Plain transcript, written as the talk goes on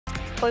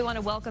Well, we want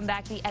to welcome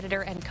back the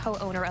editor and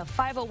co-owner of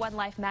 501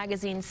 Life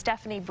magazine,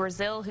 Stephanie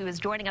Brazil, who is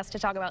joining us to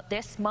talk about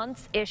this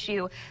month's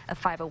issue of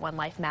 501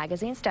 Life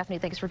magazine. Stephanie,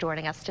 thanks for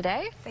joining us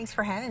today. Thanks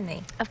for having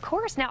me. Of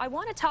course. Now, I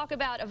want to talk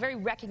about a very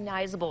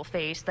recognizable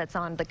face that's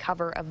on the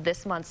cover of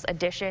this month's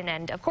edition,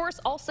 and of course,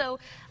 also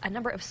a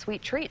number of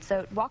sweet treats.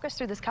 So walk us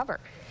through this cover.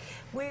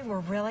 We were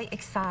really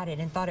excited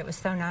and thought it was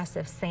so nice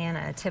of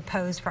Santa to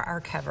pose for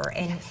our cover.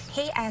 And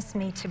he asked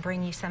me to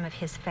bring you some of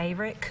his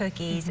favorite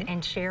cookies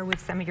and share with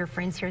some of your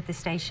friends here at the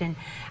station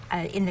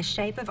in the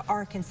shape of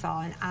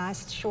Arkansas, an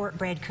iced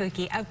shortbread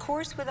cookie, of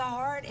course with a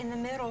heart in the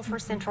middle for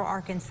Central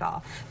Arkansas.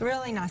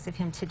 Really nice of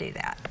him to do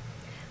that.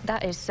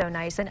 That is so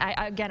nice. And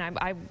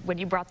when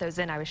you brought those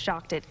in, I was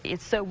shocked.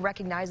 It's so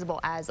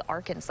recognizable as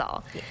Arkansas.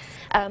 Yes.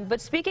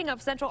 But speaking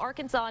of Central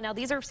Arkansas, now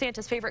these are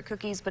Santa's favorite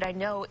cookies, but I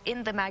know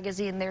in the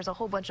magazine there's a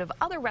whole bunch of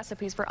other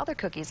recipes for other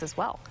cookies as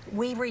well.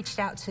 We reached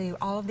out to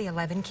all of the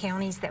 11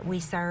 counties that we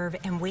serve,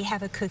 and we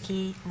have a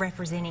cookie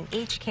representing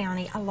each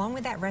county along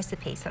with that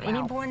recipe. So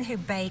anyone who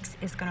bakes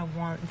is going to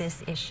want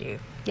this issue.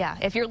 Yeah,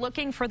 if you're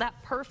looking for that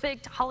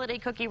perfect holiday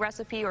cookie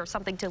recipe or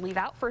something to leave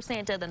out for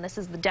Santa, then this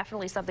is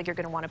definitely something you're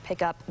going to want to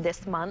pick up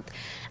this month.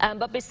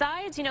 But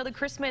besides, you know, the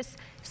Christmas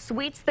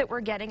sweets that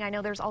we're getting, I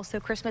know there's also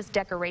Christmas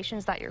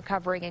decorations that you're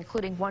covering,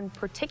 including one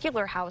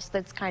particular house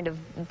that's kind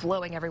of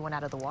blowing everyone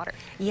out of the water.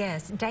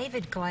 Yes,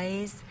 David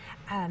Glaze,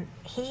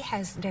 he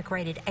has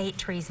decorated 8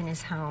 trees in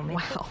his home.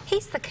 Wow.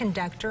 He's the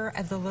conductor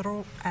of the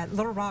Little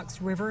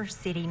Rock's River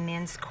City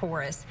Men's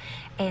Chorus.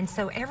 And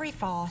so every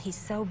fall, he's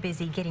so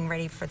busy getting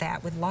ready for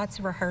that with lots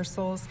of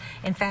rehearsals.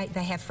 In fact,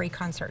 they have free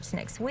concerts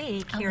next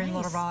week here in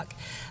Little Rock.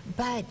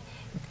 But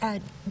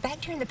back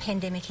during the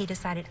pandemic, he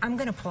decided, I'm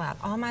going to pull out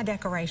all my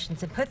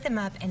decorations and put them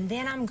up, and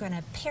then I'm going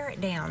to pare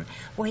it down.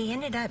 Well, he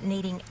ended up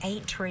needing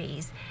 8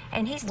 trees,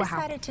 and he's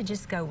decided to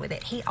just go with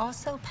it. He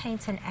also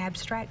paints an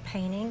abstract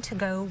painting to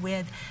go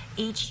with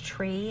each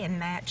tree and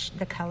match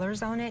the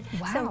colors on it.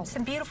 Wow. So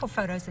some beautiful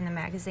photos in the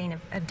magazine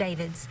of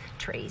David's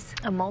trees.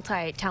 A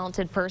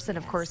multi-talented person,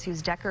 of course,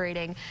 who's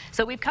decorating.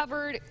 So we've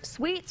covered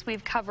sweets,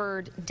 we've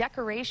covered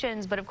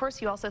decorations, but of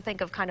course you also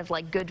think of kind of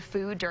like good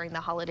food during the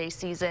holiday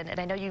season, and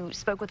I know you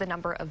spoke with a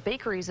number of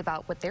bakeries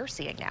about what they're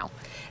seeing now.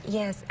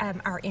 Yes,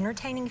 our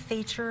entertaining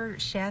feature,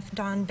 Chef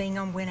Don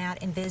Bingham went out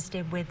and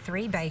visited with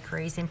 3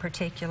 bakeries in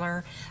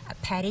particular,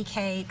 Patty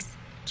Cakes,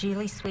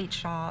 Julie Sweet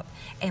Shop,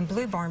 and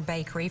Blue Barn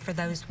Bakery for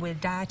those with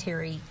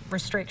dietary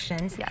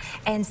restrictions,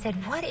 and said,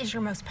 what is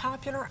your most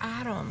popular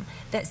item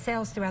that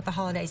sells throughout the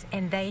holidays?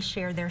 And they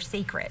share their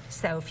secret.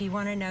 So if you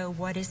want to know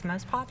what is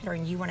most popular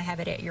and you want to have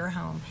it at your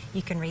home,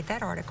 you can read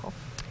that article.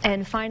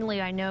 And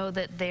finally, I know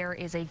that there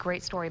is a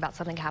great story about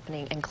something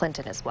happening in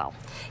Clinton as well.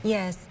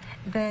 Yes,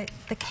 the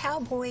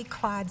Cowboy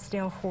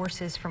Clydesdale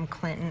horses from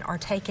Clinton are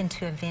taken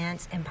to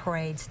events and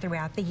parades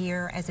throughout the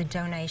year as a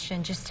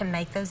donation just to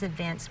make those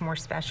events more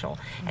special.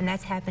 And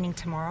that's happening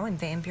tomorrow in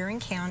Van Buren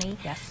County,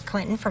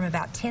 Clinton, from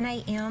about 10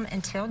 a.m.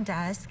 until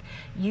dusk.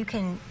 You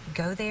can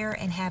go there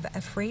and have a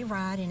free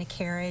ride in a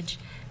carriage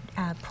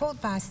pulled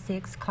by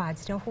 6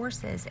 Clydesdale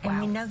horses. And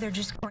we know they're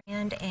just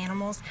grand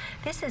animals.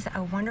 This is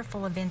a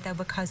wonderful event, though,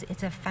 because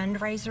it's a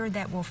fundraiser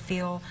that will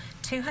fill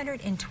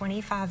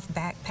 225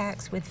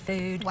 backpacks with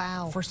food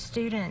for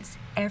students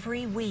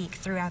every week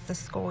throughout the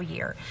school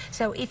year.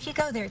 So if you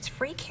go there, it's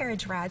free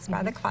carriage rides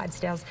by the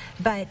Clydesdales,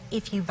 but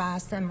if you buy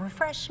some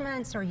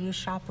refreshments or you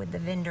shop with the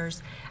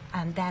vendors,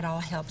 that all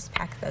helps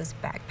pack those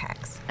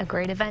backpacks. A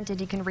great event,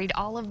 and you can read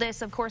all of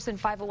this, of course, in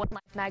 501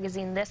 Life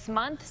magazine this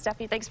month.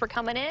 Stephanie, thanks for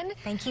coming in.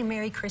 Thank you.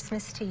 Merry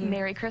Christmas to you.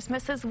 Merry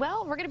Christmas as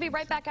well. We're going to be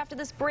right back after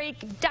this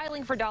break,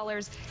 dialing for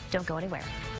dollars. Don't go anywhere.